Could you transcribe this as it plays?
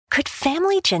Could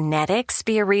family genetics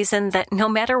be a reason that no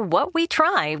matter what we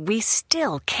try, we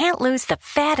still can't lose the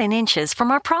fat and inches from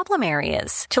our problem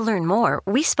areas? To learn more,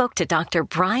 we spoke to Dr.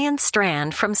 Brian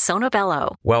Strand from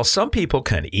Sonobello. While some people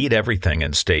can eat everything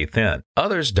and stay thin,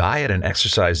 others diet and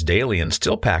exercise daily and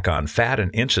still pack on fat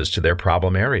and inches to their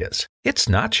problem areas. It's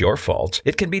not your fault.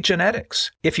 It can be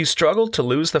genetics. If you struggle to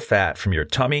lose the fat from your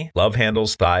tummy, love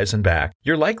handles, thighs, and back,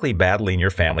 you're likely battling your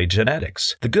family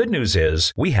genetics. The good news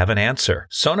is we have an answer.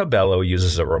 Sonobello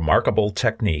uses a remarkable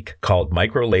technique called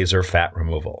microlaser fat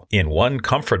removal. In one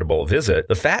comfortable visit,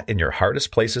 the fat in your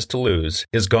hardest places to lose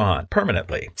is gone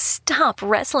permanently. Stop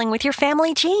wrestling with your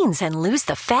family genes and lose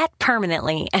the fat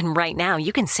permanently. And right now,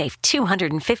 you can save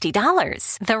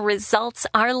 $250. The results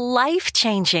are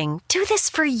life-changing. Do this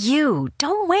for you.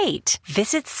 Don't wait.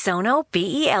 Visit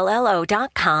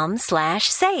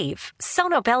sonobello.com/save.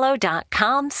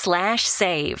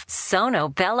 sonobello.com/save.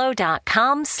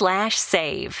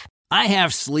 sonobello.com/save. I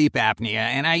have sleep apnea,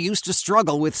 and I used to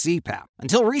struggle with CPAP.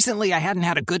 Until recently, I hadn't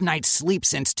had a good night's sleep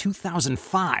since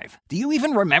 2005. Do you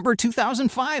even remember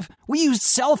 2005? We used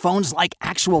cell phones like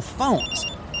actual phones.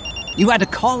 You had to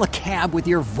call a cab with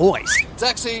your voice.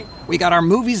 Taxi! We got our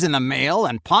movies in the mail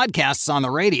and podcasts on the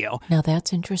radio. Now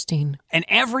that's interesting. And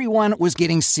everyone was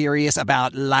getting serious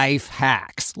about life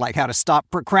hacks, like how to stop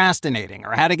procrastinating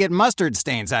or how to get mustard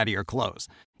stains out of your clothes.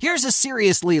 Here's a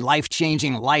seriously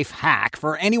life-changing life hack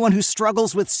for anyone who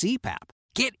struggles with CPAP.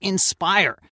 Get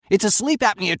Inspire. It's a sleep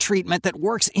apnea treatment that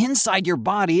works inside your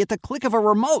body at the click of a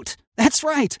remote. That's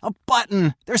right, a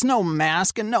button. There's no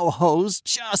mask and no hose,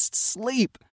 just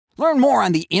sleep. Learn more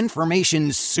on the information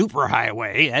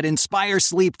superhighway at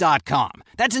inspiresleep.com.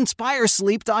 That's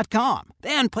inspiresleep.com.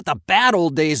 Then put the bad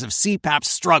old days of CPAP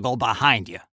struggle behind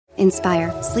you.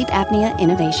 Inspire, sleep apnea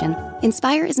innovation.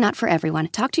 Inspire is not for everyone.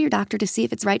 Talk to your doctor to see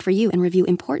if it's right for you and review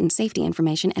important safety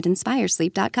information at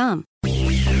inspiresleep.com.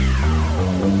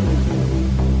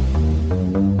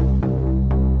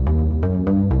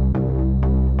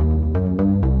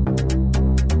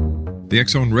 The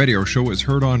X-Zone Radio Show is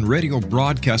heard on radio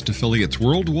broadcast affiliates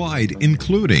worldwide,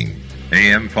 including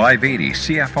AM 580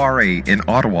 CFRA in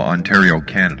Ottawa, Ontario,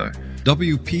 Canada.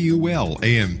 WPUL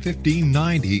AM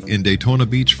 1590 in Daytona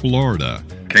Beach, Florida.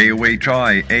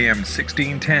 KOHI AM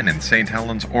 1610 in St.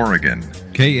 Helens, Oregon.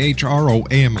 KHRO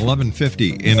AM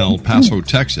 1150 in El Paso,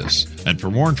 Texas. And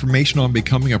for more information on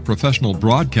becoming a professional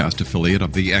broadcast affiliate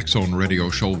of the X-Zone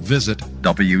Radio Show, visit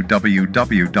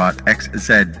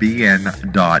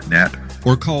www.xzbn.net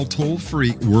or call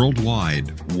toll-free worldwide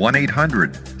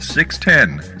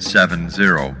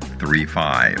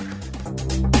 1-800-610-7035.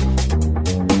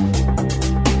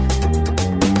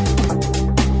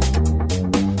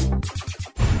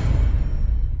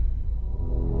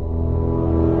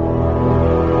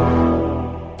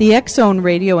 The X-Zone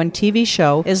radio and TV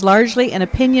show is largely an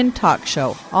opinion talk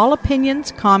show. All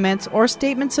opinions, comments, or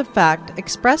statements of fact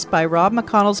expressed by Rob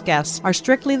McConnell's guests are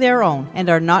strictly their own and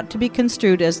are not to be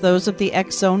construed as those of the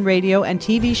X-Zone radio and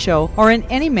TV show or in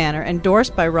any manner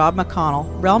endorsed by Rob McConnell,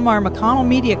 Relmar McConnell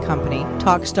Media Company,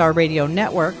 Talkstar Radio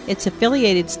Network, its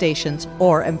affiliated stations,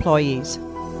 or employees.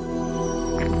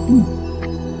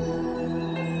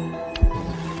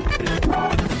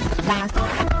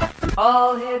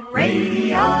 All Hit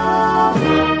Radio.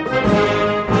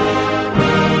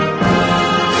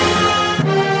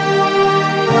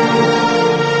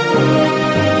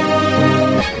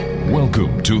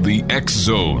 Welcome to the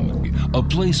X-Zone, a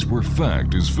place where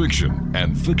fact is fiction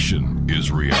and fiction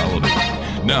is reality.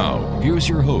 Now, here's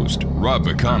your host, Rob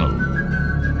McConnell.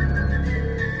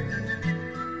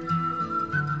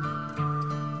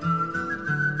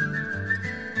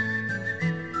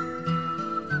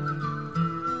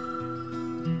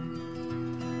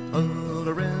 All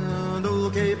around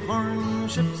old Cape Horn,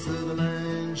 ships of the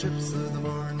line, ships of the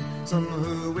morn. Some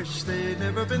who wish they'd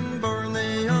never been born,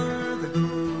 they are the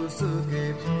ghosts of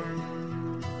Cape Horn.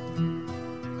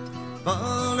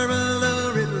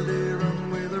 Ballerella,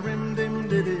 riddle-de-rum, with a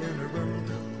rim-dim-diddy and a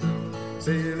rum-dum-dum.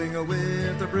 Sailing away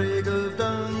at the break of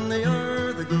dawn, they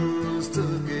are the ghosts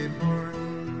of Cape Horn.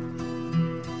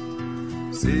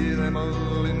 See them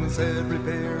all in sad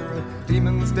repair,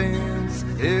 demons dance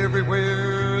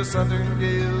everywhere, southern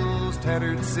gales,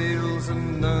 tattered sails,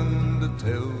 and none to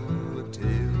tell a tale.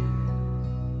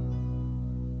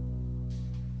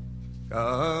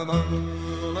 Come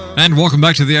on. And welcome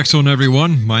back to the X-Zone,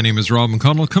 everyone. My name is Rob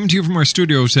McConnell, coming to you from our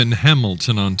studios in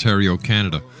Hamilton, Ontario,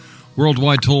 Canada.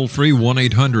 Worldwide toll-free,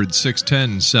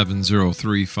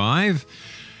 1-800-610-7035.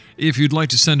 If you'd like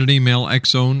to send an email,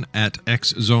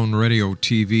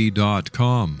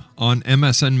 xzone@xzoneradiotv.com. On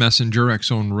MSN Messenger,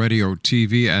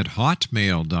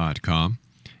 xzoneradiotv@hotmail.com.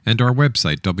 and our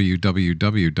website,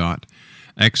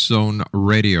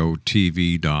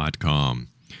 www.xzoneradiotv.com.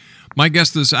 My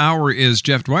guest this hour is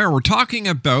Jeff DWYER. We're talking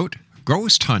about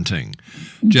ghost hunting.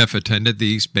 Jeff attended the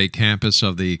East Bay campus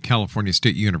of the California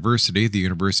State University, the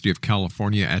University of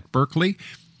California at Berkeley,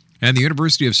 and the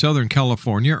University of Southern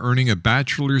California, earning a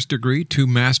bachelor's degree, 2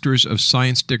 Masters of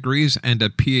Science degrees, and a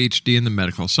PhD in the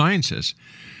medical sciences.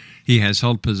 He has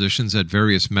held positions at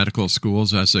various medical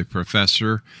schools as a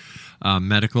professor of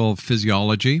medical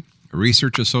physiology, a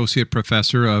research associate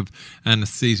professor of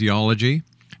anesthesiology,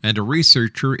 and a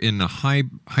researcher in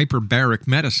hyperbaric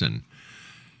medicine.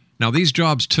 Now, these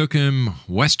jobs took him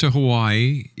west to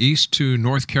Hawaii, east to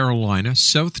North Carolina,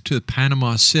 south to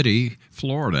Panama City,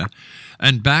 Florida,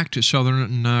 and back to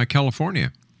Southern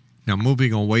California. Now,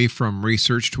 moving away from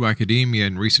research to academia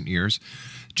in recent years,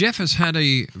 Jeff has had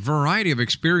a variety of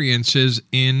experiences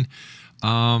in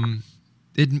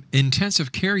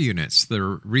intensive care units, the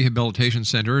rehabilitation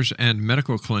centers and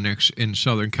medical clinics in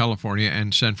Southern California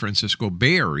and San Francisco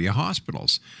Bay Area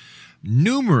hospitals.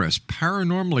 Numerous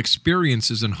paranormal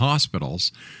experiences in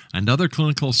hospitals and other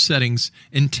clinical settings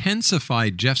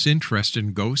intensified Jeff's interest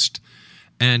in ghost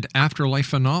and afterlife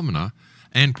phenomena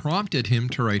and prompted him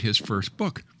to write his first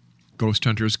book, Ghost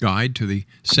Hunter's Guide to the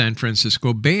San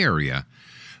Francisco Bay Area.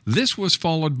 This was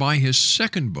followed by his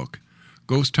second book,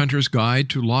 Ghost Hunter's Guide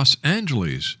to Los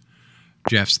Angeles.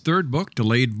 Jeff's third book,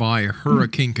 delayed by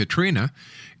Hurricane Katrina,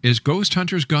 is Ghost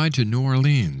Hunter's Guide to New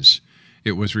Orleans.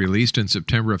 It was released in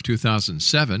September of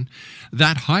 2007.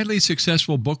 That highly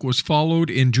successful book was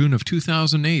followed in June of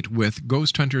 2008 with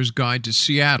Ghost Hunter's Guide to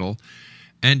Seattle,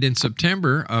 and in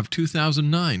September of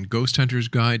 2009, Ghost Hunter's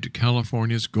Guide to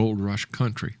California's Gold Rush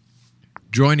Country.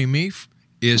 Joining me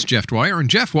is Jeff DWYER. And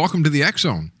Jeff, welcome to the X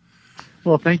Zone.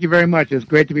 Well, thank you very much. It's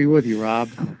great to be with you,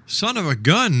 Rob. Son of a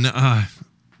gun.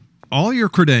 All your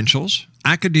credentials,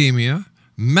 academia,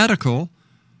 medical,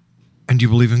 and you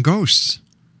believe in ghosts.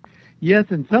 Yes,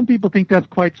 and some people think that's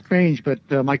quite strange, but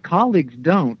my colleagues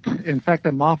don't. In fact,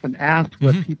 I'm often asked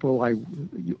what people I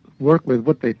work with,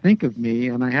 what they think of me,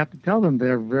 and I have to tell them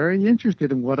they're very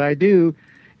interested in what I do,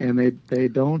 and they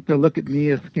don't look at me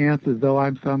askance as though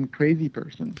I'm some crazy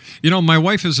person. You know, my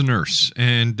wife is a nurse,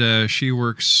 and she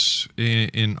works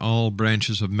in all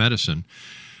branches of medicine.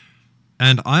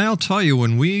 And I'll tell you,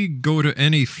 when we go to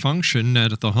any function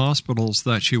at the hospitals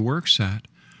that she works at,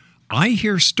 I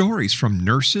hear stories from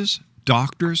nurses,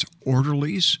 doctors,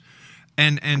 orderlies,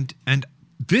 and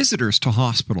visitors to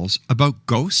hospitals about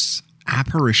ghosts,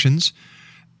 apparitions,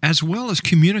 as well as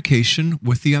communication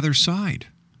with the other side.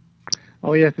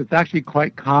 Oh, yes, it's actually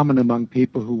quite common among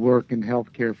people who work in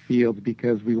healthcare fields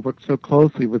because we work so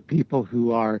closely with people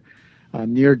who are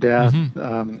near death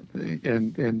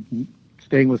and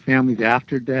staying with families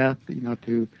after death,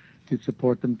 to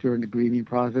support them during the grieving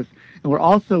process. And we're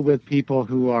also with people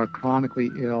who are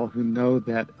chronically ill, who know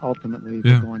that ultimately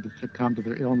they're going to succumb to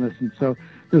their illness. And so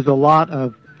there's a lot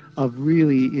of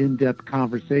really in-depth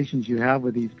conversations you have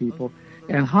with these people.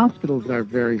 And hospitals are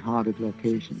very haunted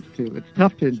locations, too. It's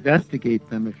tough to investigate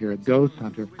them if you're a ghost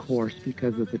hunter, of course,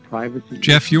 because of the privacy.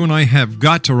 Jeff, you and I have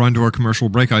got to run to our commercial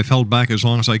break. I've held back as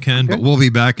long as I can, but we'll be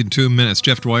back in 2 minutes.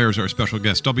 Jeff DWYER is our special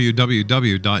guest,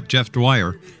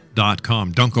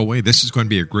 www.jeffdwyer.com. Don't go away. This is going to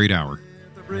be a great hour.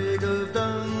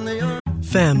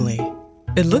 Family.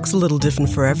 It looks a little different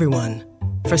for everyone.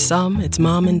 For some, it's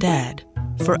mom and dad.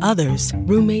 For others,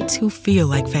 roommates who feel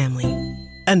like family.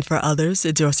 And for others,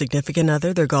 it's your significant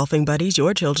other, their golfing buddies,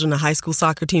 your children, a high school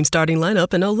soccer team starting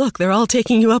lineup, and oh look, they're all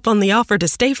taking you up on the offer to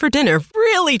stay for dinner,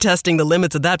 really testing the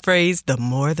limits of that phrase, the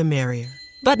more the merrier.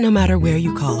 But no matter where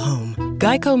you call home,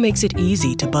 Geico makes it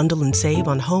easy to bundle and save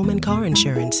on home and car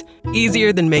insurance.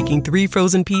 Easier than making 3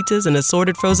 frozen pizzas and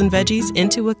assorted frozen veggies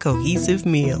into a cohesive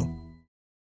meal.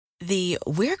 The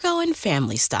We're Going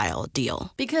Family Style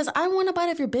deal. Because I want a bite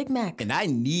of your Big Mac. And I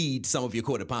need some of your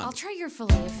Quarter Pounder. I'll try your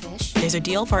Filet-O-Fish. There's a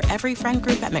deal for every friend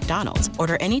group at McDonald's.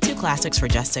 Order any 2 classics for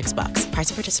just $6.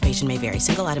 Price of participation may vary.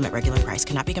 Single item at regular price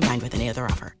cannot be combined with any other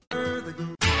offer.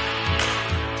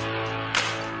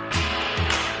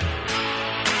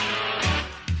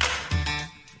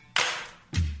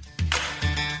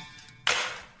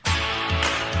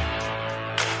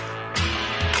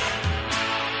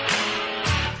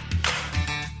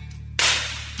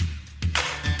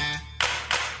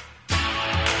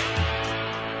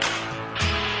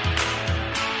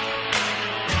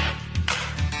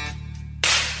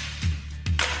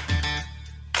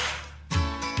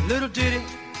 Little ditty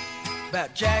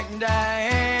about Jack and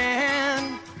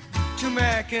Diane, 2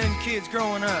 American kids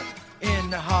growing up in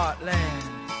the heartland.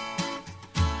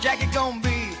 Jack is gonna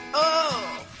be a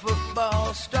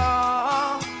football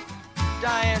star,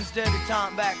 Diane's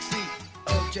debutante backseat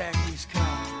of Jackie's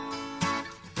car.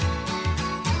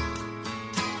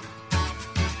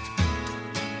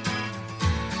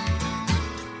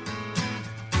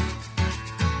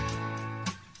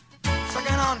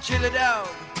 Sucking on chili dog,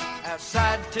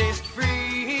 outside taste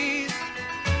freeze.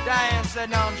 Diane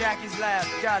sitting on Jackie's lap,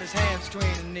 got his hands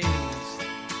between her knees.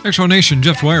 X-Zone Nation,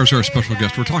 Jeff DWYER is our special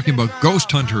guest. We're talking about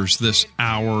ghost hunters this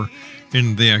hour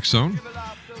in the X-Zone.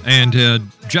 And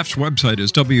Jeff's website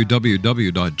is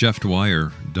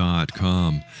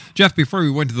www.jeffdwyer.com. Jeff, before we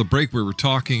went to the break, we were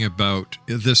talking about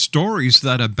the stories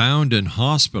that abound in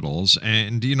hospitals.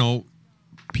 And, you know,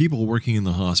 people working in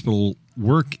the hospital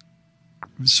work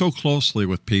so closely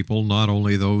with people, not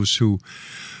only those who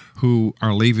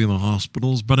are leaving the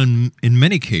hospitals, but in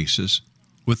many cases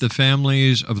with the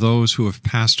families of those who have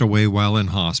passed away while in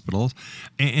hospitals,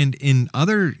 and in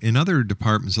other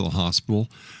departments of the hospital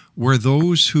where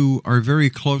those who are very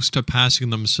close to passing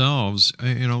themselves,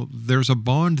 you know, there's a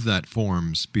bond that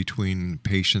forms between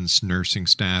patients, nursing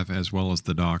staff, as well as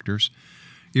the doctors.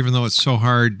 Even though it's so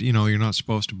hard, you know, you're not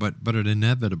supposed to, but it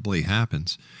inevitably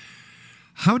happens.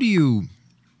 How do you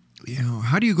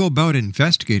go about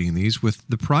investigating these with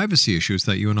the privacy issues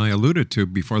that you and I alluded to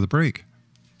before the break?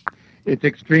 It's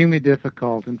extremely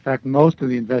difficult. In fact, most of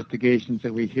the investigations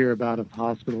that we hear about of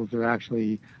hospitals are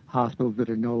actually hospitals that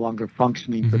are no longer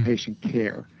functioning for patient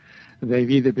care. They've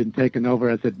either been taken over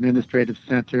as administrative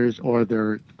centers or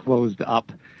they're closed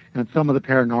up. And some of the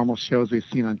paranormal shows we've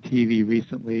seen on TV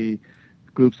recently,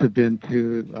 groups have been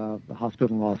to the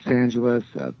hospital in Los Angeles,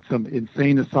 some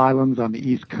insane asylums on the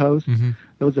East Coast.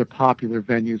 Those are popular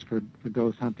venues for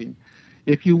ghost hunting.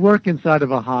 If you work inside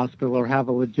of a hospital or have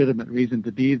a legitimate reason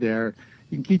to be there,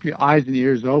 you can keep your eyes and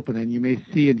ears open, and you may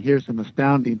see and hear some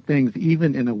astounding things,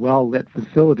 even in a well-lit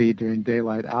facility during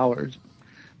daylight hours.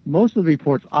 Most of the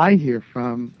reports I hear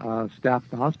from staff at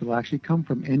the hospital actually come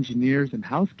from engineers and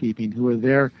housekeeping who are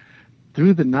there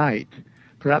through the night,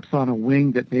 perhaps on a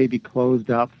wing that may be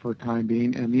closed up for time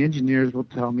being, and the engineers will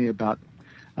tell me about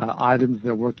items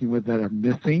they're working with that are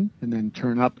missing and then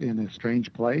turn up in a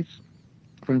strange place.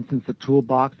 For instance, a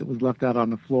toolbox that was left out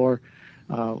on the floor,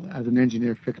 as an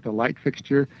engineer fixed a light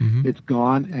fixture, it's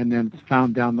gone, and then it's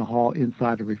found down the hall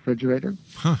inside a refrigerator.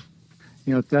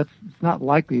 You know, it's not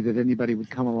likely that anybody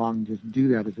would come along and just do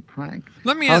that as a prank.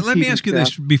 Let me ask you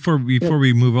this before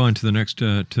we move on to the next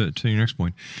to your next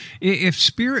point. If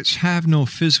spirits have no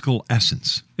physical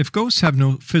essence, if ghosts have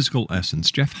no physical essence,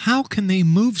 Jeff, how can they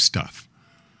move stuff?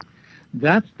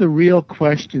 That's the real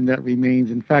question that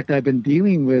remains. In fact, I've been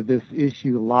dealing with this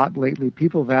issue a lot lately.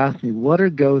 People have asked me, what are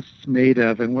ghosts made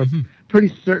of? And we're pretty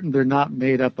certain they're not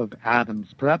made up of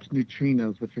atoms, perhaps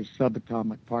neutrinos, which are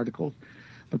subatomic particles.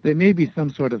 But they may be some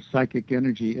sort of psychic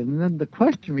energy. And then the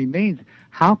question remains,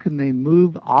 how can they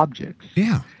move objects?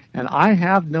 Yeah. And I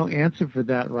have no answer for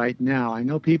that right now. I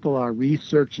know people are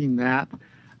researching that,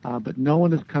 but no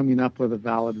one is coming up with a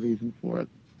valid reason for it.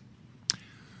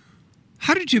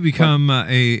 How did you become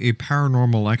a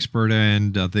paranormal expert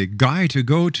and the guy to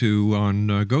go to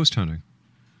on ghost hunting?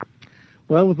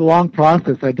 Well, it was a long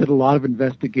process. I did a lot of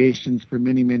investigations for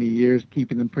many, many years,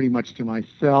 keeping them pretty much to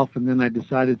myself, and then I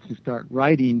decided to start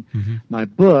writing my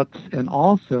books and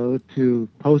also to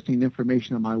posting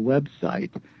information on my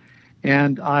website.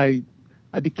 And I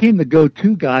became the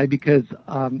go-to guy because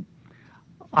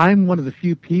I'm one of the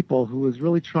few people who was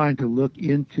really trying to look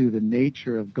into the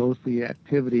nature of ghostly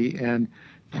activity and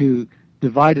to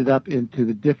divide it up into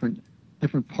the different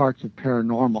parts of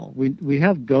paranormal. We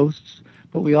have ghosts,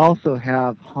 but we also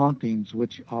have hauntings,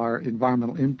 which are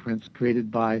environmental imprints created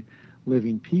by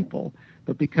living people.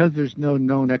 But because there's no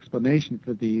known explanation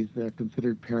for these, they're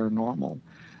considered paranormal.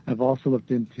 I've also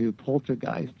looked into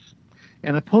poltergeists.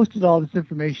 And I posted all this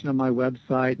information on my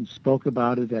website and spoke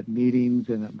about it at meetings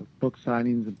and at book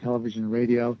signings and television and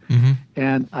radio.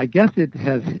 And I guess it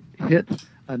has hit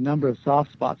a number of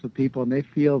soft spots with people, and they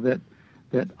feel that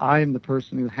I am the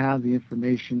person who has the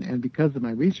information. And because of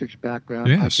my research background,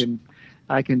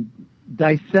 I can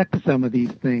dissect some of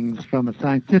these things from a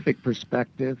scientific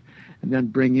perspective and then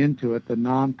bring into it the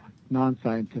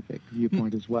non-scientific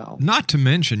viewpoint as well. Not to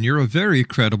mention, you're a very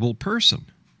credible person.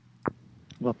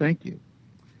 Well, thank you.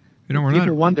 You know,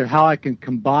 people wonder how I can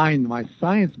combine my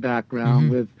science background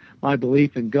with my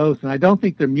belief in ghosts, and I don't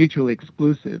think they're mutually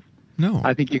exclusive. No.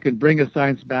 I think you can bring a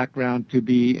science background to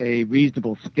be a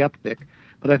reasonable skeptic,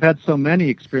 but I've had so many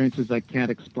experiences I can't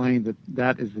explain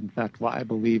that is, in fact, why I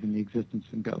believe in the existence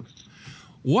of ghosts.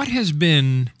 What has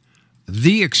been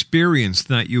the experience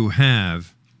that you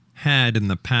have had in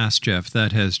the past, Jeff,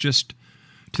 that has just,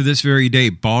 to this very day,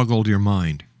 boggled your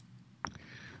mind?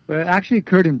 Well, it actually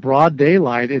occurred in broad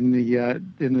daylight in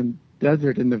the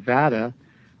desert in Nevada,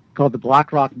 called the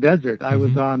Black Rock Desert. I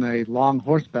was on a long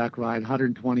horseback ride,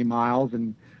 120 miles,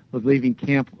 and was leaving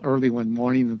camp early one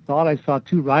morning and thought I saw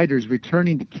two riders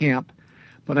returning to camp,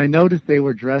 but I noticed they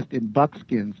were dressed in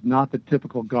buckskins, not the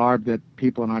typical garb that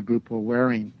people in our group were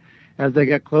wearing. As they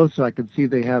got closer, I could see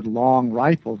they had long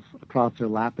rifles across their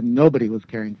lap, and nobody was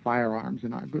carrying firearms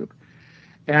in our group.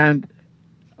 And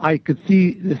I could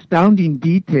see the astounding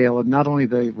detail of not only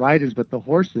the riders but the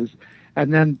horses,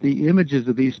 and then the images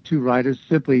of these two riders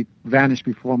simply vanished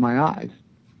before my eyes.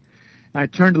 And I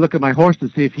turned to look at my horse to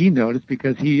see if he noticed,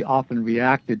 because he often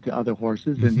reacted to other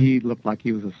horses, and he looked like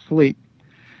he was asleep.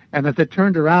 And as I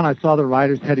turned around, I saw the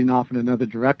riders heading off in another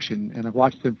direction, and I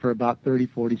watched them for about 30,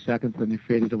 40 seconds, then they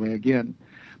faded away again.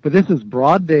 But this is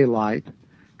broad daylight,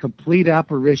 complete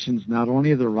apparitions, not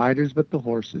only of the riders but the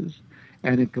horses,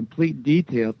 and in complete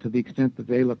detail to the extent that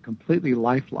they look completely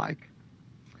lifelike.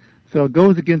 So it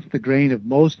goes against the grain of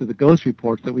most of the ghost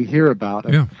reports that we hear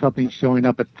about, of something showing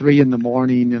up at 3 in the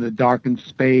morning in a darkened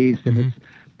space, and it's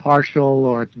partial,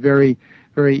 or it's very,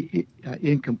 very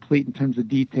incomplete in terms of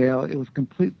detail. It was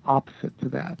complete opposite to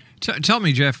that. Tell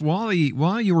me, Jeff, while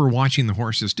you were watching the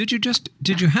horses, did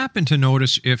you happen to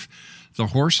notice if the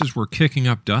horses were kicking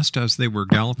up dust as they were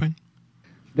galloping?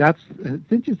 It's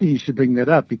interesting you should bring that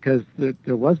up, because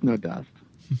there was no dust.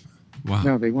 Wow.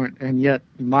 No, they weren't. And yet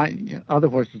other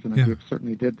horses in the group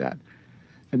certainly did that.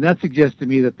 And that suggests to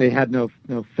me that they had no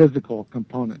physical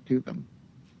component to them.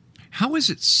 How is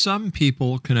it some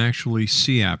people can actually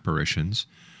see apparitions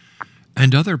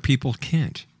and other people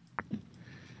can't?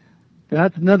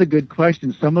 That's another good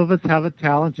question. Some of us have a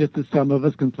talent, just as some of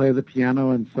us can play the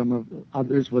piano, and some of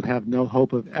others would have no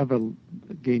hope of ever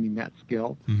gaining that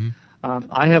skill.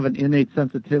 I have an innate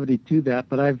sensitivity to that,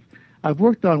 but I've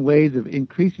worked on ways of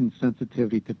increasing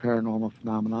sensitivity to paranormal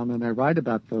phenomenon, and I write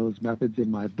about those methods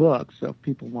in my book. So if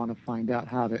people want to find out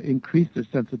how to increase their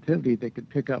sensitivity, they could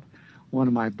pick up one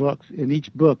of my books. In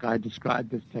each book, I describe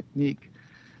this technique.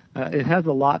 It has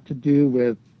a lot to do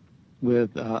with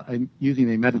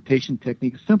using a meditation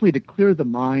technique simply to clear the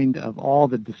mind of all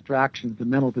the distractions, the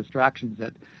mental distractions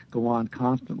that go on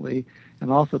constantly,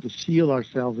 and also to shield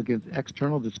ourselves against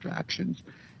external distractions,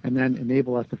 and then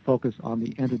enable us to focus on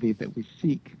the entity that we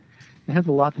seek. It has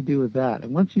a lot to do with that.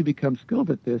 And once you become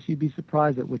skilled at this, you'd be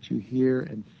surprised at what you hear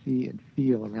and see and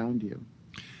feel around you.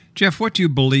 Jeff, what do you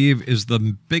believe is the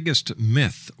biggest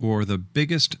myth or the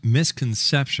biggest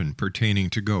misconception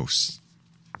pertaining to ghosts?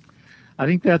 I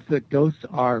think that's that ghosts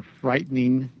are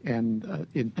frightening and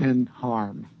intend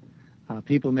harm.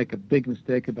 People make a big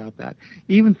mistake about that.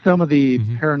 Even some of the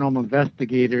paranormal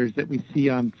investigators that we see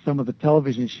on some of the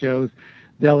television shows,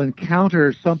 they'll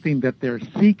encounter something that they're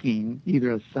seeking,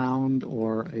 either a sound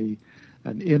or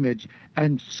an image,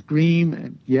 and scream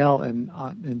and yell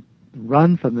and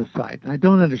run from the site. And I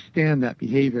don't understand that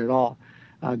behavior at all.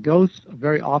 Ghosts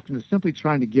very often are simply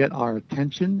trying to get our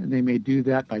attention, and they may do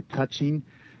that by touching,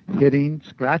 hitting,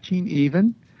 scratching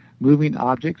even, moving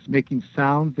objects, making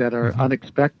sounds that are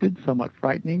unexpected, somewhat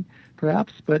frightening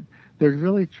perhaps, but they're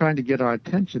really trying to get our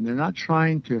attention. They're not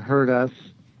trying to hurt us,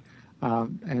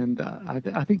 and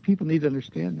I think people need to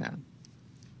understand that.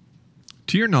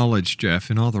 To your knowledge, Jeff,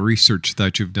 in all the research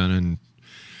that you've done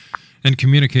and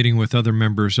communicating with other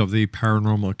members of the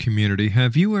paranormal community,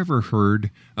 have you ever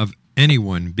heard of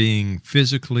anyone being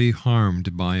physically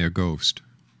harmed by a ghost?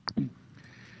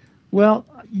 Well,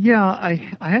 yeah,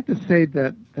 I have to say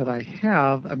that I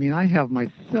have. I mean, I have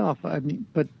myself.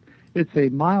 But it's a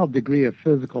mild degree of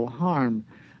physical harm.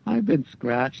 I've been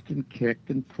scratched and kicked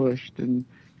and pushed and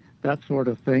that sort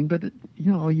of thing. But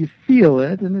you feel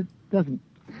it, and it doesn't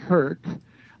hurt.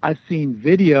 I've seen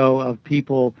video of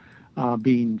people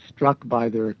being struck by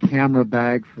their camera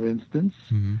bag, for instance.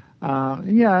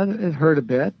 Yeah, it hurt a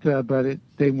bit, but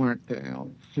they weren't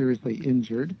seriously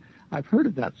injured. I've heard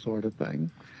of that sort of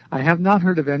thing. I have not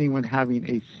heard of anyone having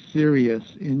a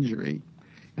serious injury,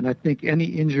 and I think any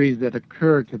injuries that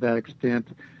occur to that extent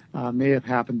may have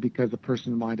happened because a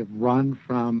person might have run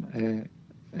from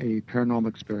a paranormal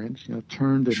experience,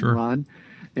 turned and run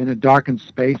in a darkened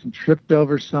space and tripped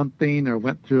over something, or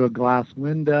went through a glass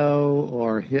window,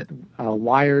 or hit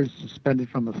wires suspended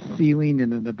from a ceiling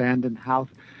in an abandoned house.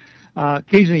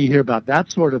 Occasionally you hear about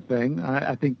that sort of thing.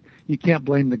 I think you can't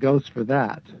blame the ghost for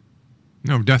that.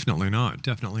 No, definitely not.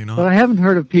 Definitely not. But I haven't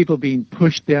heard of people being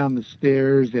pushed down the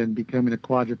stairs and becoming a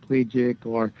quadriplegic,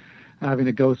 or having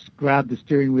a ghost grab the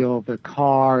steering wheel of their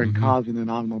car and causing an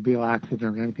automobile accident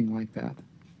or anything like that.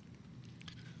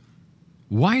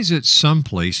 Why is it some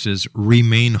places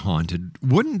remain haunted?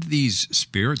 Wouldn't these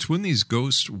spirits, wouldn't these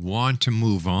ghosts want to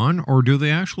move on, or do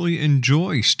they actually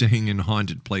enjoy staying in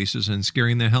haunted places and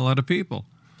scaring the hell out of people?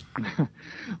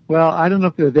 Well, I don't know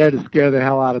if they're there to scare the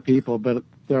hell out of people, but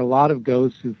there are a lot of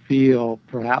ghosts who feel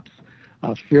perhaps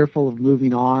fearful of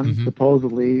moving on.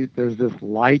 Supposedly, there's this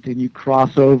light and you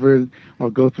cross over or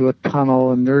go through a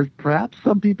tunnel, and there's perhaps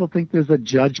some people think there's a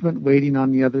judgment waiting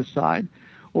on the other side,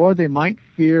 or they might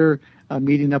fear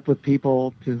meeting up with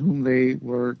people to whom they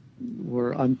were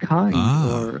unkind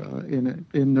or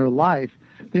in their life.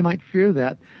 They might fear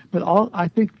that. But I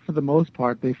think for the most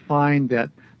part, they find that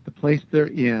the place they're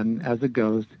in as a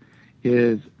ghost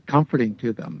is comforting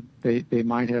to them. They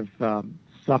might have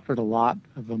suffered a lot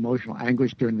of emotional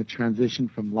anguish during the transition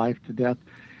from life to death,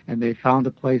 and they found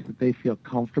a place that they feel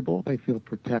comfortable, they feel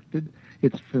protected,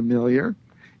 it's familiar,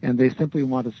 and they simply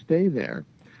want to stay there.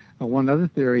 One other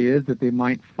theory is that they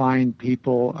might find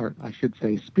people, or I should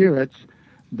say spirits,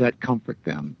 that comfort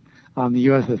them. On the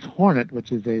USS Hornet,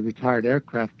 which is a retired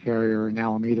aircraft carrier in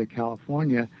Alameda,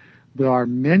 California, there are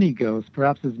many ghosts,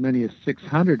 perhaps as many as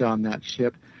 600 on that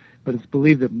ship, but it's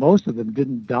believed that most of them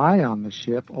didn't die on the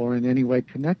ship or in any way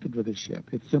connected with the ship.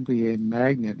 It's simply a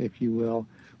magnet, if you will,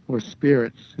 for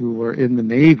spirits who were in the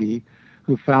Navy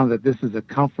who found that this is a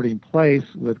comforting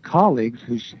place with colleagues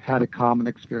who had a common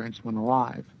experience when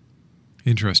alive.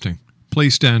 Interesting.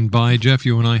 Please stand by. Jeff,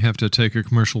 you and I have to take a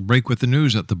commercial break with the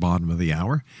news at the bottom of the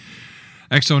hour.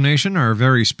 Exonation, our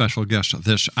very special guest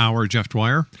this hour, Jeff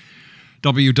DWYER.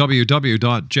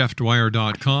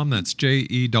 www.jeffdwyer.com. That's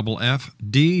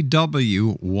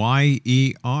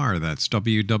JEFFDWYER. That's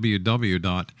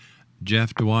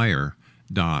www.jeffdwyer.com.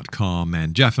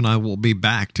 And Jeff and I will be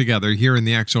back together here in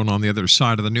the X Zone on the other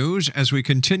side of the news as we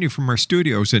continue from our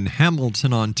studios in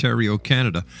Hamilton, Ontario,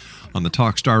 Canada, on the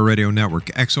Talkstar Radio Network,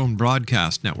 X Zone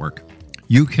Broadcast Network,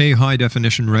 UK High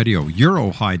Definition Radio,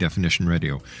 Euro High Definition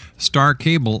Radio, Star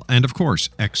Cable, and of course,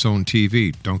 X Zone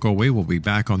TV. Don't go away. We'll be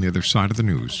back on the other side of the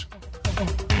news.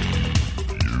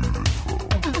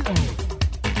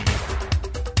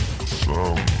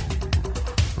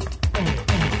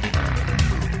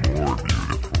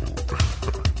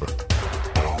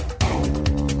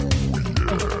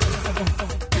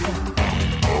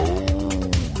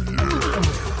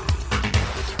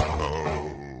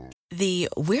 The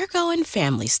We're Going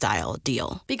Family Style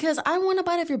deal. Because I want a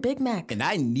bite of your Big Mac. And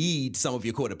I need some of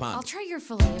your Quarter Pounder. I'll try your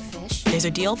Filet-O-Fish. There's a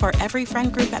deal for every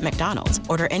friend group at McDonald's.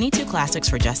 Order any 2 classics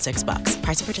for just $6.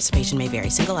 Price of participation may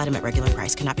vary. Single item at regular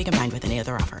price cannot be combined with any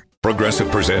other offer. Progressive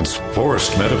presents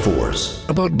Forced Metaphors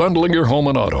about bundling your home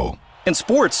and auto. In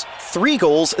sports, 3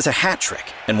 goals is a hat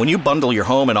trick. And when you bundle your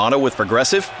home and auto with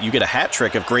Progressive, you get a hat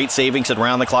trick of great savings and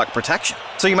round-the-clock protection.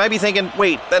 So you might be thinking,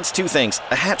 wait, that's 2 things.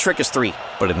 A hat trick is 3.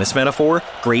 But in this metaphor,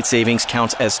 great savings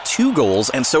counts as 2 goals,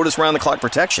 and so does round-the-clock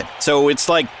protection. So it's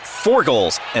like 4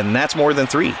 goals, and that's more than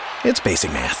 3. It's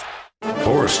basic math.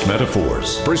 Forced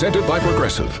Metaphors, presented by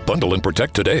Progressive. Bundle and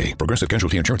protect today. Progressive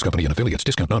Casualty Insurance Company and Affiliates.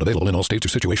 Discount not available in all states or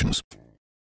situations.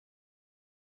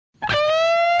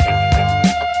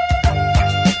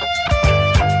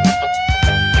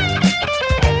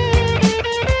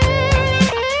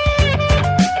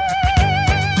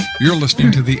 You're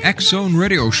listening to the X Zone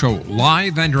Radio Show,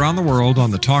 live and around the world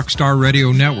on the Talkstar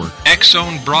Radio Network, X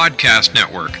Zone Broadcast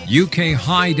Network, UK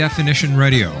High Definition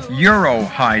Radio, Euro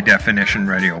High Definition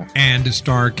Radio, and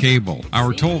Star Cable.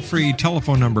 Our toll-free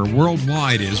telephone number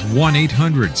worldwide is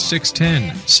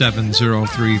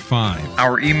 1-800-610-7035.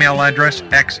 Our email address,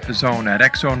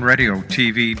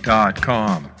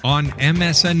 xzone@xzoneradiotv.com. On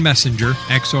MSN Messenger,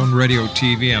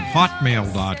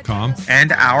 xzoneradiotv@hotmail.com.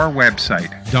 And our website,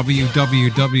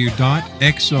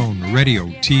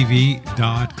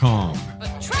 www.xzoneradiotv.com.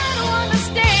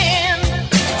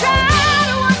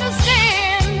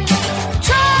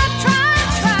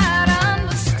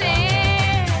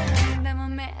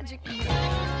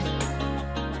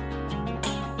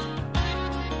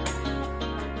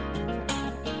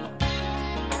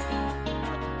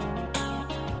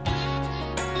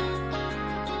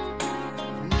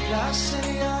 I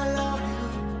say I love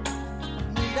you?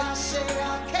 Need I say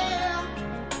I care?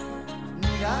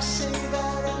 Need I say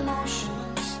that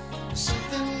emotions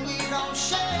something we don't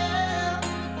share?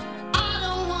 I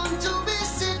don't want to be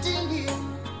sitting here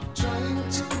trying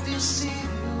to deceive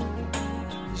you,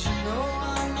 'cause you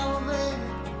know, baby,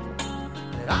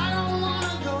 that I don't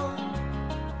wanna go.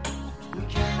 We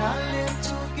cannot live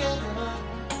together,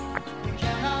 we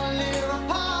cannot live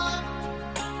apart,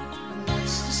 and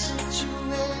that's the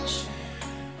situation.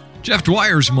 Jeff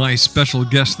DWYER's my special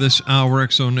guest this hour,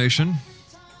 Exonation.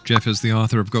 Jeff is the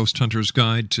author of Ghost Hunter's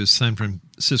Guide to San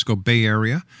Francisco Bay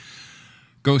Area,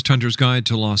 Ghost Hunter's Guide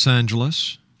to Los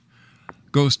Angeles,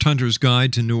 Ghost Hunter's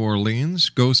Guide to New Orleans,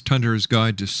 Ghost Hunter's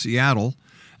Guide to Seattle,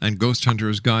 and Ghost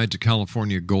Hunter's Guide to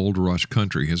California Gold Rush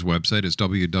Country. His website is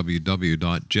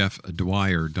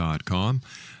www.jeffdwyer.com,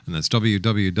 and that's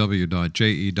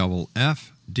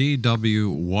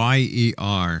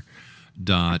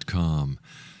www.jeffdwyer.com.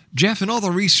 Jeff, in all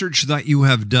the research that you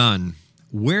have done,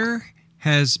 where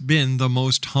has been the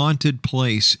most haunted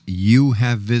place you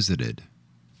have visited?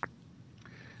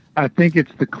 I think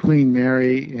it's the Queen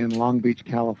Mary in Long Beach,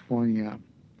 California.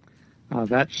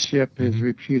 That ship is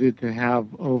reputed to have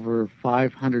over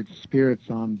 500 spirits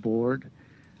on board.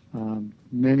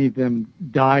 Many of them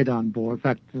died on board. In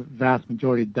fact, the vast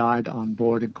majority died on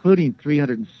board, including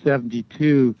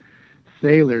 372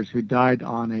 sailors who died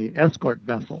on an escort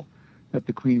vessel that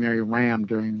the Queen Mary rammed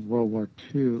during World War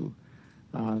II.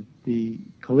 The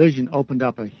collision opened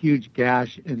up a huge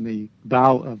gash in the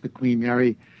bow of the Queen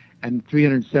Mary, and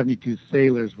 372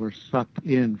 sailors were sucked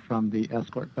in from the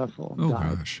escort vessel. Oh,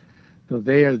 gosh. So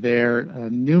they are there.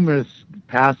 Numerous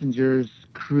passengers,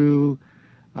 crew,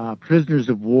 prisoners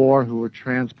of war who were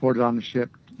transported on the ship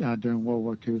during World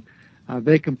War II.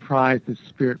 They comprise the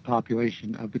spirit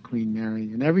population of the Queen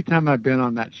Mary. And every time I've been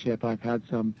on that ship, I've had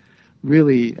some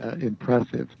really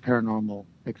impressive paranormal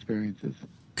experiences.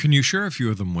 Can you share a few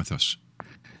of them with us?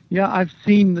 Yeah, I've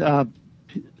seen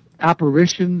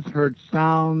apparitions, heard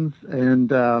sounds, and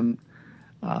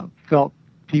felt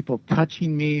people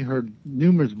touching me, heard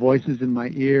numerous voices in my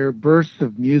ear, bursts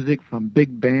of music from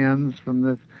big bands from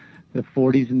the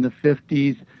 40s and the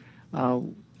 50s.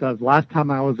 The last time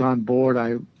I was on board,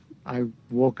 I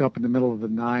woke up in the middle of the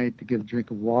night to get a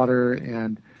drink of water,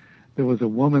 and there was a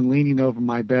woman leaning over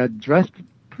my bed, dressed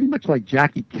pretty much like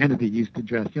Jackie Kennedy used to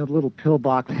dress, the little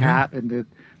pillbox hat and the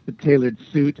tailored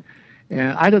suit.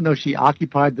 And I don't know if she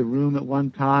occupied the room at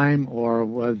one time or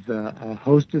was a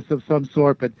hostess of some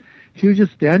sort, but she was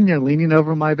just standing there leaning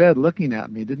over my bed looking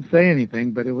at me. Didn't say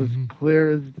anything, but it was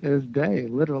clear as day,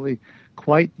 literally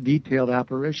quite detailed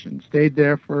apparition. Stayed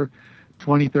there for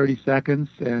 20, 30 seconds,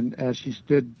 and as she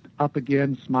stood up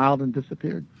again, smiled and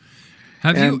disappeared.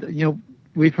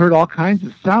 We've heard all kinds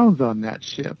of sounds on that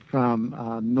ship, from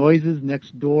noises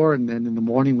next door, and then in the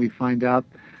morning we find out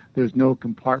there's no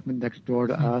compartment next door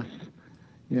to us.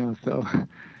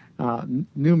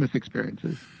 Numerous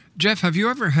experiences. Jeff, have you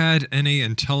ever had any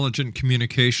intelligent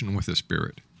communication with a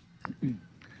spirit?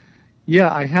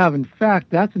 Yeah, I have. In fact,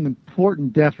 that's an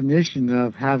important definition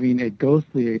of having a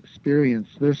ghostly experience.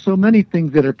 There's so many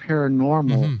things that are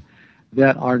paranormal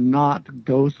that are not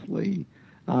ghostly.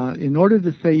 In order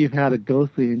to say you've had a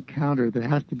ghostly encounter, there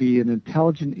has to be an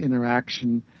intelligent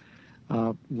interaction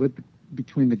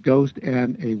between the ghost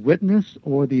and a witness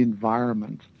or the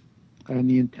environment. And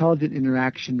the intelligent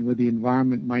interaction with the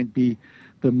environment might be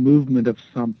the movement of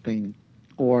something,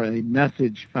 or a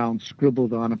message found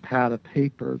scribbled on a pad of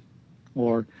paper,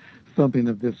 or something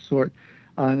of this sort.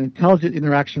 An intelligent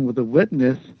interaction with a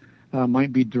witness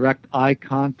might be direct eye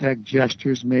contact,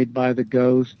 gestures made by the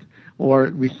ghost, or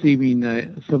receiving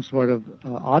some sort of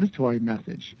auditory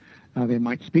message. They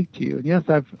might speak to you. And yes,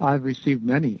 I've received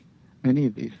many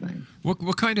of these things.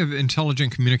 What kind of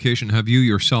intelligent communication have you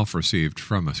yourself received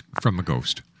from a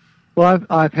ghost? Well,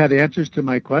 I've had answers to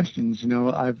my questions.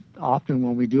 I've often,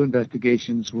 when we do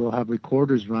investigations, we'll have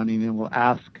recorders running and we'll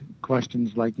ask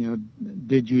questions like,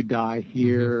 did you die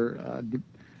here?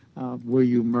 Were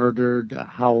you murdered?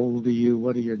 How old are you?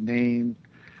 What are your names?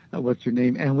 What's your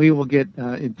name? And we will get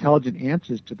intelligent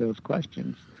answers to those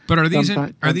questions. But are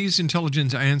these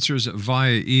intelligent answers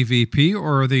via EVP,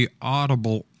 or are they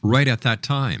audible right at that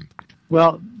time?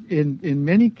 Well, in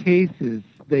many cases,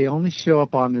 they only show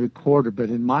up on the recorder, but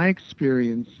in my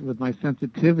experience with my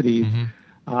sensitivities,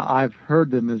 I've heard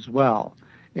them as well.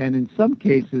 And in some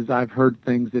cases, I've heard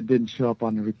things that didn't show up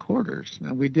on the recorders.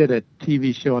 And we did a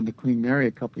TV show on the Queen Mary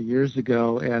a couple of years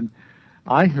ago, and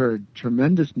I heard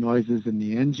tremendous noises in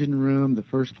the engine room, the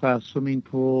first-class swimming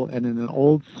pool, and in an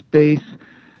old space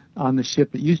on the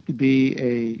ship that used to be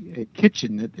a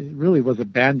kitchen. It really was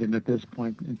abandoned at this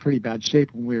point, in pretty bad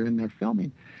shape when we were in there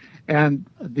filming. And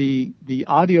the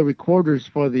audio recorders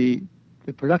for the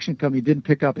production company didn't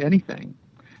pick up anything.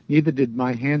 Neither did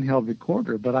my handheld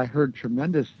recorder, but I heard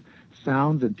tremendous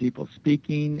sounds and people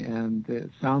speaking, and the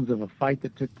sounds of a fight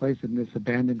that took place in this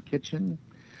abandoned kitchen,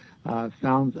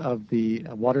 sounds of the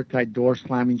watertight door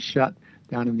slamming shut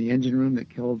down in the engine room that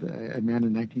killed a man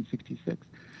in 1966.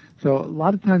 So a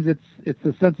lot of times it's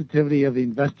the sensitivity of the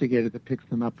investigator that picks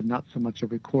them up and not so much a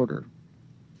recorder.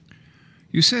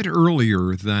 You said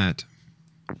earlier that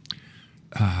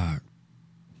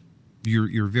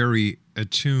you're very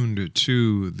attuned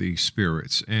to the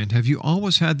spirits. And have you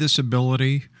always had this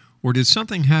ability, or did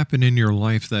something happen in your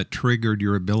life that triggered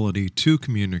your ability to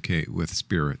communicate with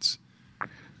spirits?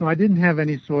 No, I didn't have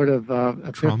any sort of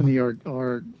epiphany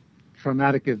or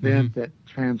traumatic event that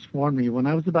transformed me. When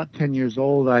I was about 10 years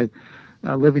old,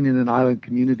 living in an island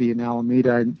community in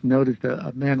Alameda, I noticed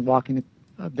a man walking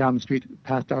down the street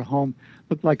past our home,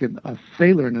 looked like a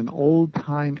sailor in an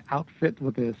old-time outfit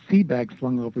with a sea bag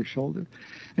slung over his shoulder.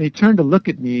 And he turned to look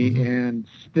at me and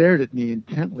stared at me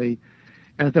intently.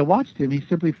 And as I watched him, he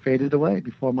simply faded away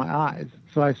before my eyes.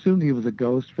 So I assumed he was a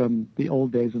ghost from the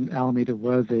old days when Alameda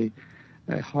was a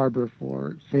harbor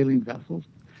for sailing vessels.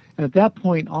 And at that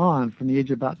point on, from the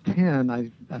age of about 10,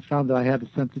 I found that I had a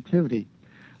sensitivity.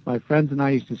 My friends and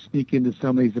I used to sneak into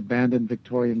some of these abandoned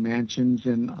Victorian mansions,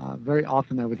 and very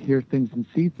often I would hear things and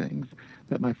see things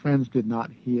that my friends did not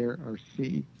hear or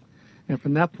see. And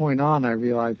from that point on, I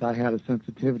realized I had a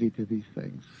sensitivity to these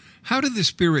things. How do the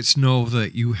spirits know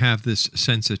that you have this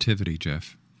sensitivity,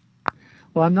 Jeff?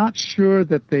 Well, I'm not sure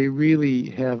that they really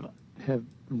have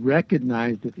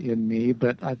recognized it in me,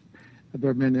 but there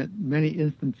have been many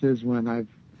instances when I've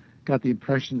got the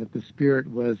impression that the spirit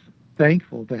was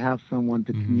thankful to have someone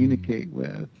to communicate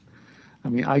with. I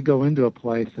mean, I go into a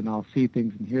place and I'll see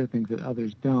things and hear things that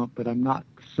others don't, but I'm not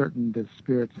certain the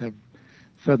spirits have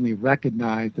suddenly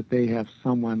recognized that they have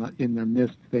someone in their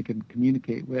midst they can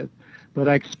communicate with. But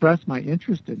I express my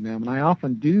interest in them, and I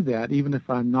often do that even if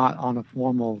I'm not on a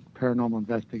formal paranormal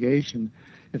investigation.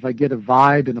 If I get a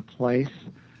vibe in a place,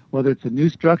 whether it's a new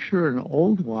structure or an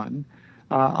old one,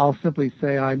 I'll simply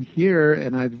say, I'm here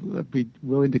and I'd be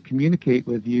willing to communicate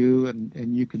with you,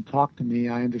 and you can talk to me,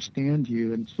 I understand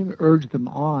you, and sort of urge them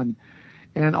on.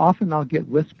 And often I'll get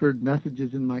whispered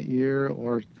messages in my ear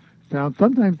or sound.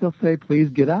 Sometimes they'll say, please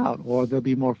get out, or they'll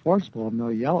be more forceful and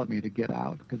they'll yell at me to get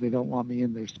out because they don't want me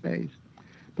in their space.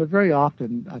 But very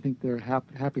often, I think they're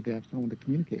happy to have someone to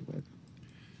communicate with.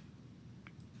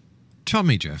 Tell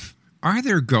me, Jeff, are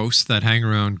there ghosts that hang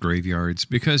around graveyards?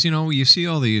 Because, you see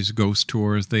all these ghost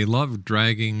tours. They love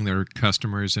dragging their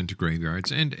customers into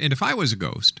graveyards. And if I was a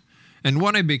ghost, and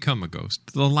when I become a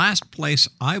ghost, the last place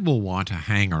I will want to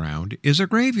hang around is a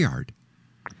graveyard.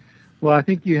 Well, I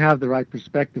think you have the right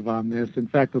perspective on this. In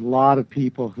fact, a lot of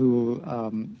people who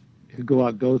go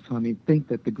out ghost hunting think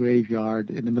that the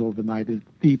graveyard in the middle of the night is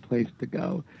the place to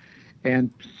go.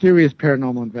 And serious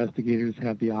paranormal investigators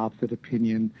have the opposite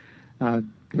opinion.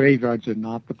 Graveyards are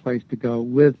not the place to go,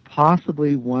 with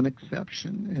possibly one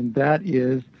exception, and that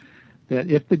is that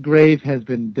if the grave has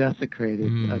been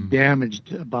desecrated,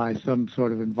 damaged by some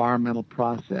sort of environmental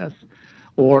process,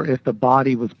 or if the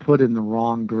body was put in the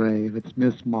wrong grave, it's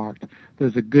mismarked,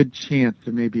 there's a good chance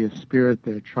there may be a spirit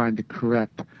there trying to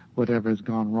correct whatever has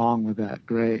gone wrong with that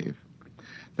grave.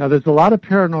 Now, there's a lot of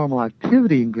paranormal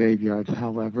activity in graveyards,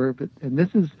 however,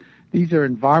 these are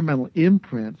environmental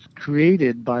imprints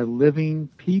created by living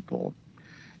people,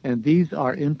 and these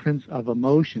are imprints of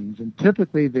emotions, and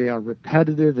typically they are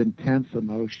repetitive, intense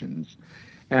emotions.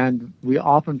 And we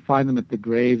often find them at the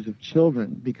graves of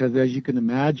children because, as you can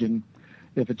imagine,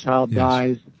 if a child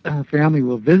dies, a family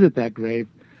will visit that grave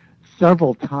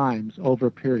several times over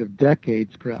a period of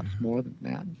decades, perhaps more than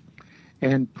that,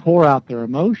 and pour out their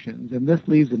emotions. And this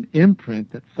leaves an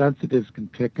imprint that sensitives can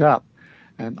pick up.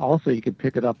 And also you can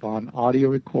pick it up on audio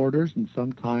recorders and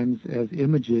sometimes as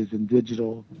images in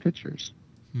digital pictures.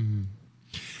 Mm-hmm.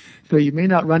 So you may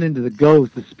not run into the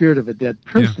ghost, the spirit of a dead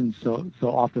person so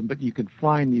often, but you can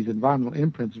find these environmental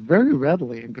imprints very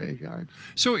readily in graveyards.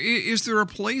 So is there a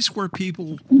place where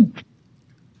people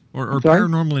or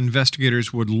paranormal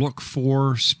investigators would look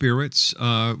for spirits?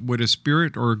 Would a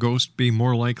spirit or a ghost be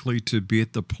more likely to be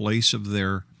at the place of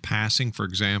their passing? For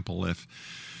example,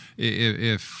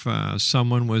 if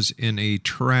someone was in a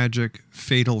tragic,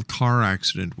 fatal car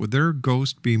accident, would their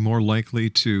ghost be more likely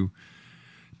to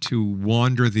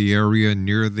wander the area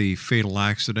near the fatal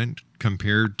accident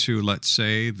compared to, let's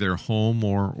say, their home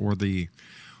or the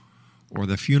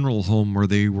funeral home where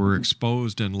they were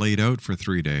exposed and laid out for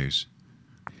 3 days?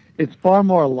 It's far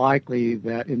more likely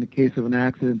that in the case of an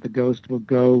accident, the ghost will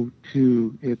go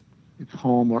to its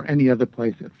home or any other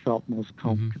place it felt most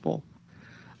comfortable.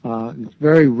 Mm-hmm. It's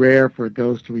very rare for a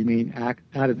ghost to remain at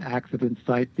an accident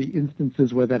site. The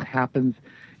instances where that happens,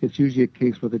 it's usually a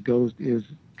case where the ghost is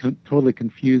totally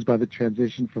confused by the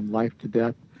transition from life to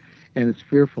death and is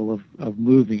fearful of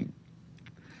moving.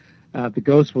 The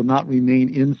ghost will not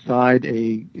remain inside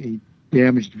a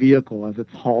damaged vehicle as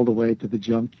it's hauled away to the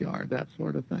junkyard, that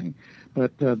sort of thing.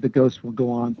 But the ghost will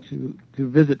go on to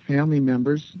visit family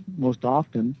members most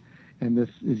often and this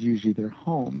is usually their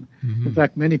home. In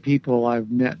fact, many people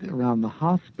I've met around the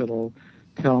hospital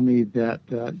tell me that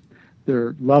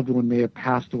their loved one may have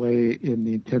passed away in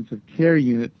the intensive care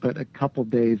unit, but a couple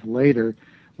days later,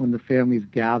 when the family's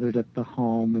gathered at the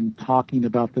home and talking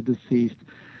about the deceased,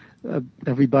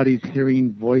 everybody's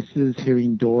hearing voices,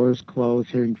 hearing doors close,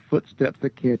 hearing footsteps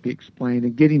that can't be explained,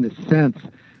 and getting the sense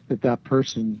that that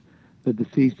person, the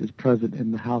deceased, is present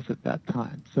in the house at that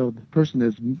time. So the person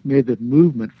has made the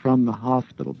movement from the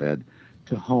hospital bed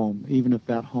to home, even if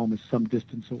that home is some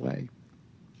distance away.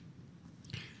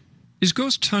 Is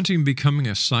ghost hunting becoming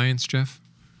a science, Jeff?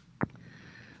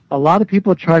 A lot of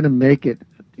people are trying to make it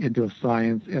into a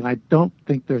science, and I don't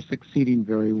think they're succeeding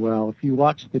very well. If you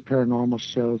watch the paranormal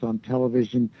shows on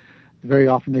television, very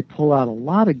often they pull out a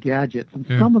lot of gadgets, and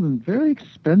some of them very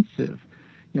expensive.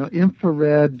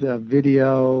 Infrared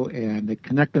video, and they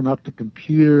connect them up to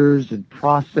computers and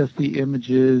process the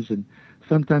images, and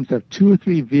sometimes have 2 or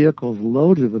 3 vehicles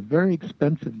loaded with very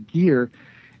expensive gear,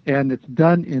 and it's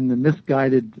done in the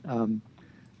misguided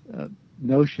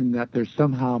notion that they're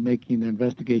somehow making their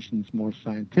investigations more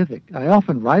scientific. I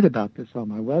often write about this on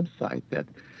my website,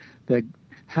 that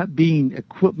being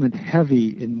equipment heavy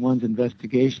in one's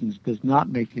investigations does not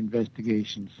make the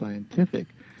investigation scientific.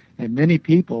 And many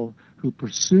people who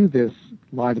pursue this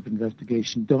line of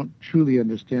investigation don't truly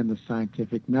understand the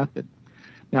scientific method.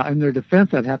 Now, in their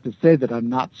defense, I'd have to say that I'm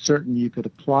not certain you could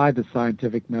apply the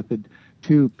scientific method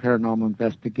to paranormal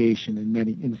investigation in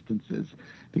many instances,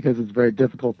 because it's very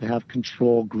difficult to have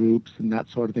control groups and that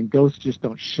sort of thing. Ghosts just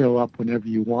don't show up whenever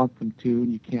you want them to,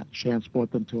 and you can't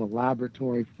transport them to a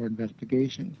laboratory for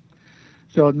investigation.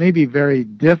 So it may be very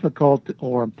difficult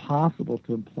or impossible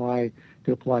to apply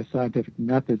scientific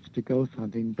methods to ghost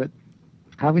hunting, but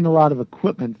having a lot of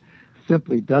equipment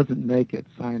simply doesn't make it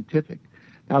scientific.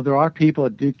 Now, there are people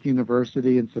at Duke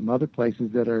University and some other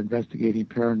places that are investigating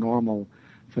paranormal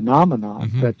phenomena,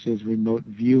 such as remote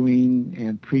viewing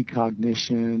and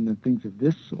precognition and things of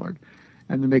this sort,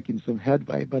 and they're making some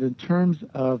headway. But in terms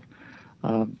of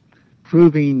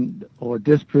proving or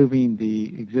disproving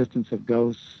the existence of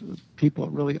ghosts, people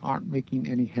really aren't making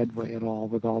any headway at all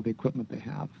with all the equipment they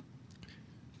have.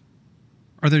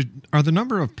 Are the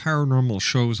number of paranormal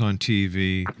shows on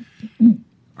TV,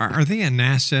 are they an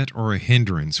asset or a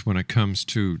hindrance when it comes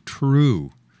to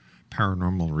true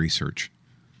paranormal research?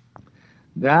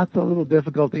 That's a little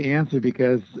difficult to answer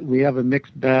because we have a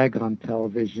mixed bag on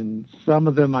television. Some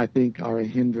of them, I think, are a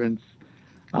hindrance.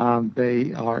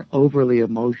 They are overly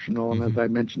emotional, and as I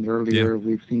mentioned earlier,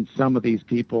 we've seen some of these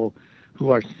people who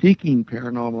are seeking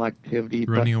paranormal activity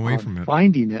running but away aren't from it,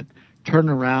 finding it, turn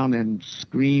around and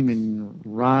scream and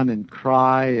run and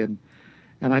cry, and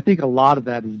I think a lot of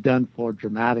that is done for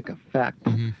dramatic effect,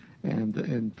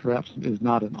 and perhaps is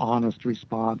not an honest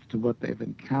response to what they've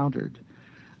encountered.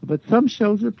 But some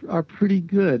shows are pretty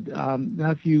good.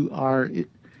 Now, if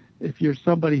you're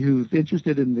somebody who's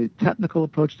interested in the technical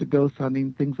approach to ghost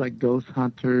hunting, things like Ghost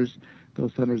Hunters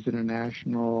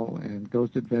International, and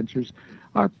Ghost Adventures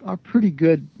are pretty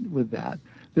good with that.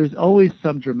 There's always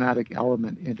some dramatic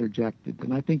element interjected,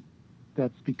 and I think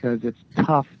that's because it's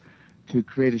tough to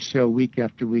create a show week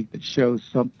after week that shows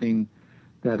something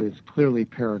that is clearly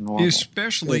paranormal.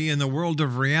 Especially in the world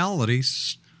of reality.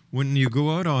 When you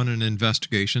go out on an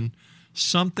investigation,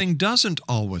 something doesn't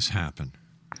always happen.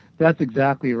 That's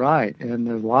exactly right. And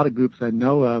there's a lot of groups I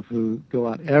know of who go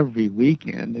out every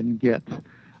weekend and get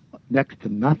next to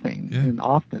nothing. Yeah. And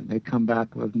often they come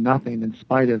back with nothing in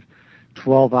spite of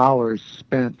 12 hours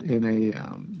spent in a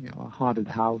haunted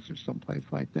house or someplace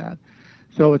like that.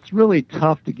 So it's really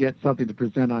tough to get something to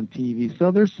present on TV.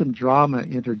 So there's some drama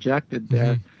interjected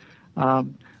there.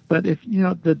 But if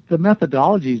the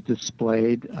methodologies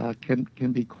displayed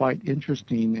can be quite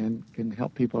interesting and can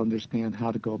help people understand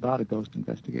how to go about a ghost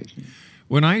investigation.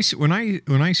 When I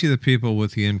see the people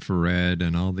with the infrared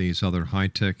and all these other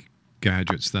high-tech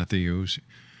gadgets that they use,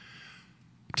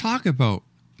 talk about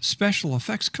special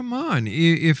effects. Come on,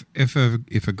 if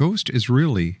a ghost has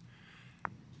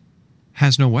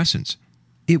no essence,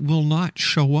 it will not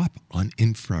show up on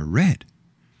infrared.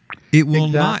 It will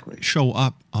not show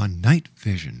up on night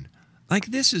vision. Like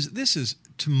this is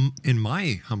in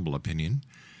my humble opinion,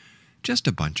 just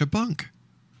a bunch of bunk.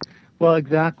 Well,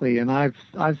 exactly, and I've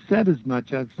said as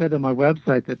much. I've said on my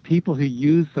website that people who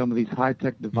use some of these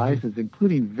high-tech devices,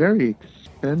 including very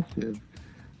expensive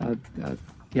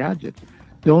gadgets,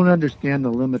 don't understand the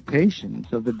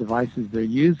limitations of the devices they're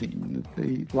using.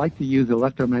 They like to use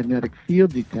electromagnetic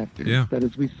field detectors, but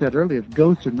as we said earlier, if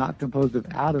ghosts are not composed of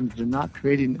atoms, they're not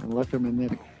creating an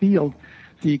electromagnetic field,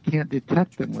 so you can't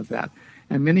detect them with that.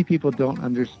 And many people don't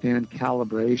understand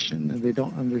calibration, and they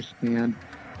don't understand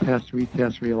test,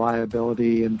 retest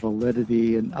reliability and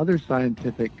validity and other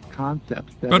scientific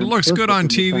concepts. But it looks good on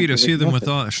TV to see them with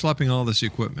schlepping all this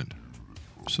equipment.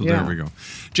 So there we go.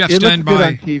 Jeff, stand by.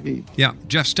 On TV. Yeah,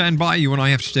 Jeff, stand by. You and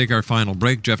I have to take our final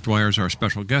break. Jeff Dwyer is our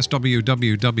special guest,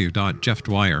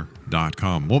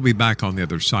 www.jeffdwyer.com. We'll be back on the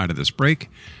other side of this break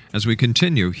as we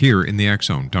continue here in the X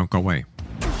Zone. Don't go away.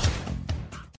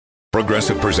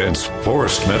 Progressive presents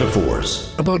Forced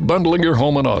Metaphors about bundling your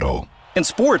home and auto. In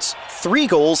sports, 3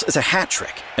 goals is a hat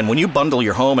trick. And when you bundle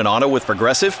your home and auto with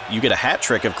Progressive, you get a hat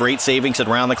trick of great savings and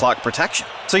round-the-clock protection.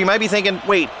 So you might be thinking,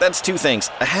 wait, that's 2 things.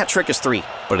 A hat trick is 3.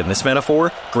 But in this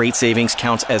metaphor, great savings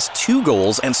counts as 2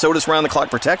 goals, and so does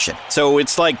round-the-clock protection. So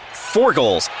it's like 4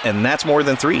 goals, and that's more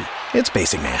than 3. It's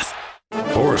basic math.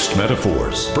 Forced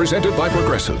Metaphors, presented by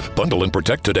Progressive. Bundle and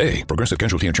protect today. Progressive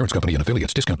Casualty Insurance Company and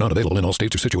affiliates. Discount not available in all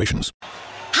states or situations.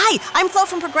 Hi, I'm Flo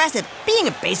from Progressive. Being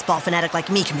a baseball fanatic like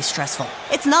me can be stressful.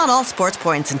 It's not all sports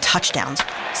points and touchdowns.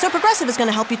 So Progressive is going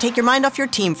to help you take your mind off your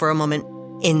team for a moment.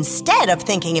 Instead of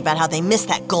thinking about how they missed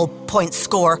that goal point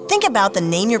score, think about the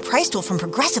Name Your Price tool from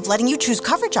Progressive, letting you choose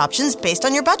coverage options based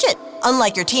on your budget,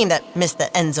 unlike your team that missed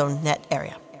the end zone net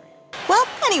area. Well,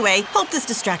 anyway, hope this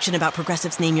distraction about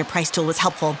Progressive's Name Your Price tool was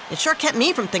helpful. It sure kept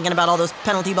me from thinking about all those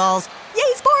penalty balls.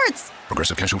 Yay, sports!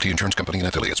 Progressive Casualty Insurance Company and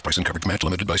affiliates. Price and coverage match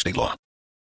limited by state law.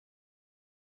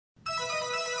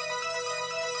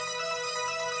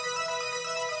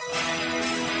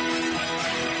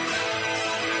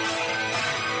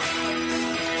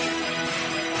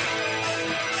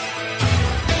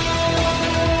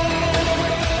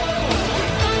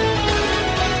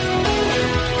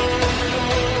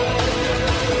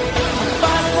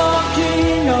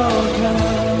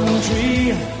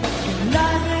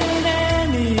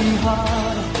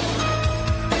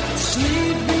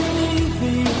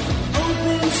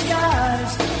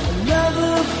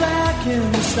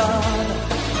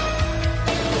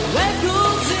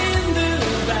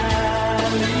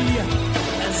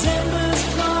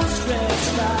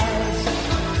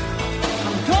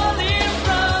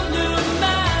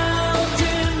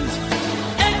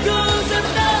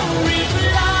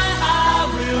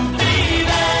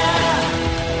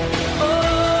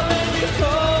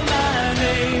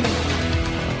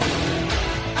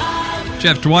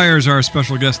 Jeff Dwyer is our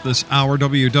special guest this hour,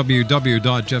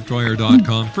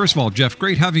 www.jeffdwyer.com. First of all, Jeff,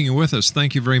 great having you with us.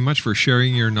 Thank you very much for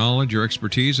sharing your knowledge, your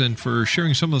expertise, and for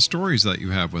sharing some of the stories that you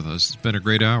have with us. It's been a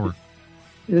great hour.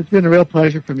 It's been a real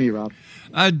pleasure for me, Rob.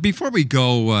 Before we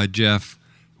go, Jeff,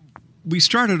 we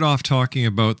started off talking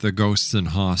about the ghosts in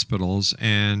hospitals,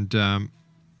 and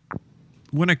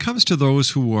when it comes to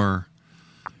those who are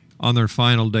on their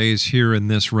final days here in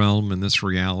this realm, in this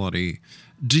reality,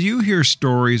 do you hear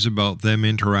stories about them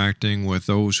interacting with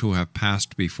those who have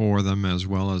passed before them, as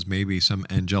well as maybe some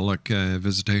angelic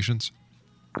visitations?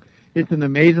 It's an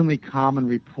amazingly common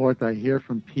report that I hear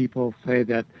from people say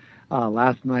that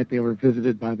last night they were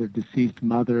visited by their deceased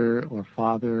mother or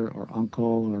father or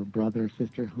uncle or brother,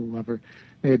 sister, whoever.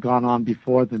 They had gone on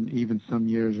before them even some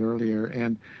years earlier.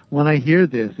 And when I hear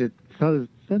this, it sort of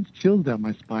sends chills down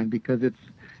my spine because it's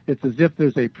as if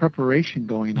there's a preparation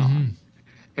going on.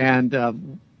 And the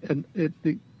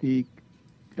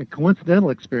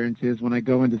coincidental experience is when I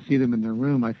go in to see them in their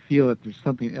room, I feel that there's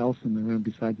something else in the room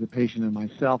besides the patient and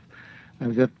myself,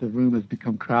 as if the room has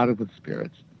become crowded with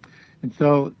spirits. And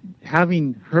so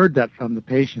having heard that from the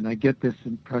patient, I get this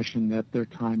impression that their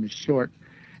time is short.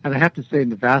 And I have to say, in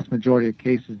the vast majority of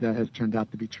cases, that has turned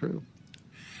out to be true.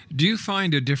 Do you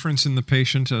find a difference in the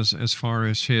patient as far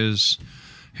as his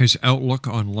outlook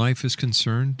on life is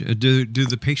concerned? Do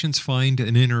the patients find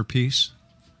an inner peace?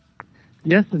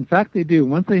 Yes, in fact, they do.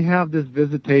 Once they have this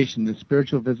visitation, this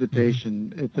spiritual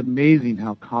visitation, it's amazing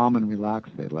how calm and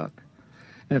relaxed they look.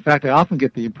 And in fact, I often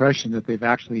get the impression that they've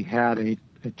actually had a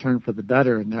turn for the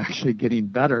better, and they're actually getting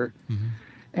better. Mm-hmm.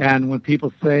 And when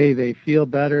people say they feel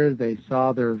better, they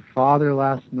saw their father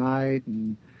last night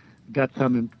and got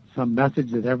some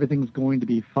message that everything's going to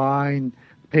be fine,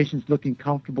 the patient's looking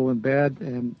comfortable in bed,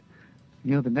 and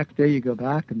the next day you go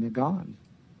back and they're gone.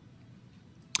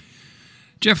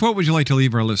 Jeff, what would you like to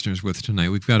leave our listeners with tonight?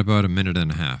 We've got about a minute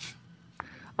and a half.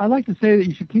 I'd like to say that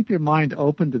you should keep your mind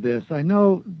open to this. I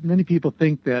know many people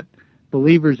think that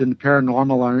believers in the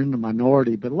paranormal are in the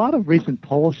minority, but a lot of recent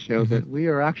polls show that we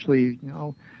are actually,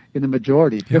 in the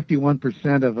majority.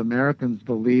 51% of Americans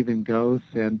believe in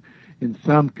ghosts, and in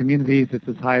some communities it's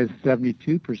as high as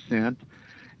 72%.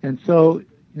 And so,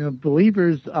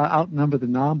 believers outnumber the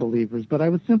non-believers, but I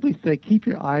would simply say keep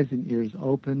your eyes and ears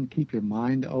open, keep your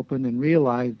mind open, and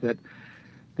realize that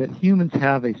that humans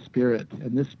have a spirit,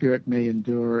 and this spirit may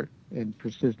endure and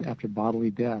persist after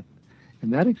bodily death.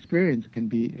 And that experience can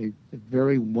be a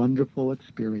very wonderful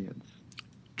experience.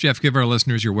 Jeff, give our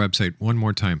listeners your website one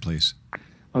more time, please.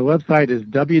 My website is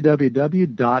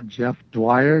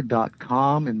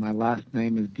www.jeffdwyer.com, and my last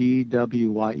name is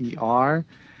DWYER.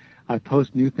 I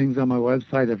post new things on my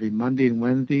website every Monday and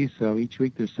Wednesday, so each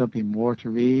week there's something more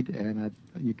to read, and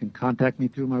you can contact me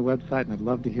through my website, and I'd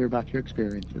love to hear about your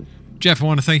experiences. Jeff, I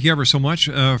want to thank you ever so much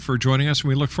for joining us, and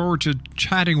we look forward to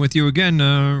chatting with you again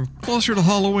closer to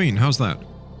Halloween. How's that?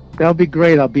 That'll be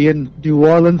great. I'll be in New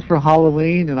Orleans for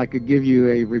Halloween, and I could give you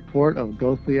a report of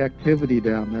ghostly activity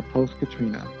down there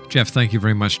post-Katrina. Jeff, thank you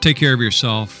very much. Take care of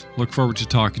yourself. Look forward to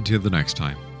talking to you the next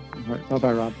time. All right.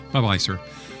 Bye-bye, Rob. Bye-bye, sir.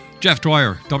 Jeff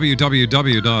Dwyer,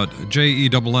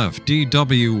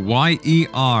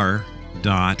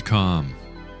 www.jeffdwyer.com.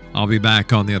 I'll be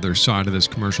back on the other side of this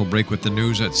commercial break with the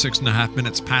news at 6.5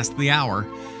 minutes past the hour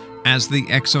as the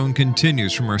X-Zone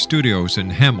continues from our studios in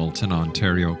Hamilton,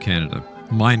 Ontario, Canada.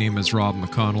 My name is Rob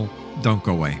McConnell. Don't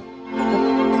go away.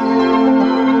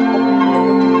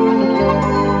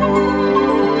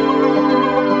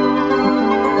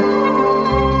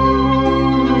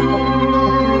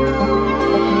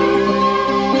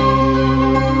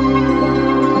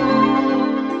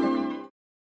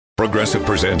 Progressive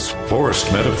presents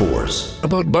Forced Metaphors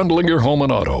about bundling your home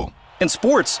and auto. In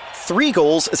sports, 3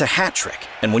 goals is a hat trick.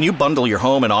 And when you bundle your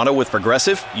home and auto with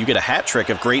Progressive, you get a hat trick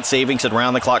of great savings and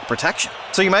round-the-clock protection.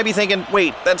 So you might be thinking,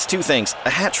 wait, that's 2 things. A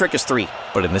hat trick is 3.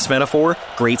 But in this metaphor,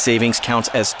 great savings counts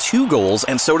as 2 goals,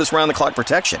 and so does round-the-clock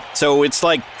protection. So it's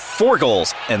like 4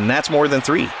 goals, and that's more than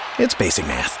 3. It's basic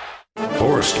math.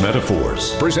 Forced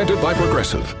Metaphors, presented by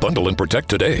Progressive. Bundle and protect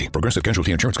today. Progressive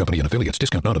Casualty Insurance Company and affiliates.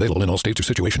 Discount not available in all states or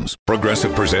situations.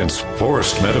 Progressive presents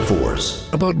Forced Metaphors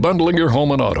about bundling your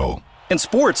home and auto. In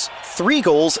sports, 3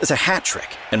 goals is a hat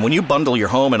trick. And when you bundle your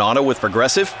home and auto with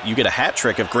Progressive, you get a hat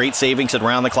trick of great savings and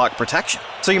round-the-clock protection.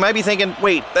 So you might be thinking,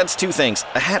 wait, that's 2 things.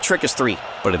 A hat trick is 3.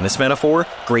 But in this metaphor,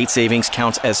 great savings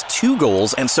counts as 2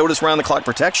 goals, and so does round-the-clock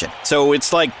protection. So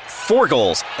it's like 4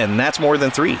 goals, and that's more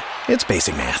than 3. It's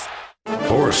basic math.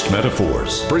 Forced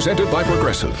Metaphors, presented by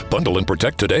Progressive. Bundle and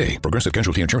protect today. Progressive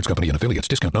Casualty Insurance Company and affiliates.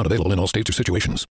 Discount not available in all states or situations.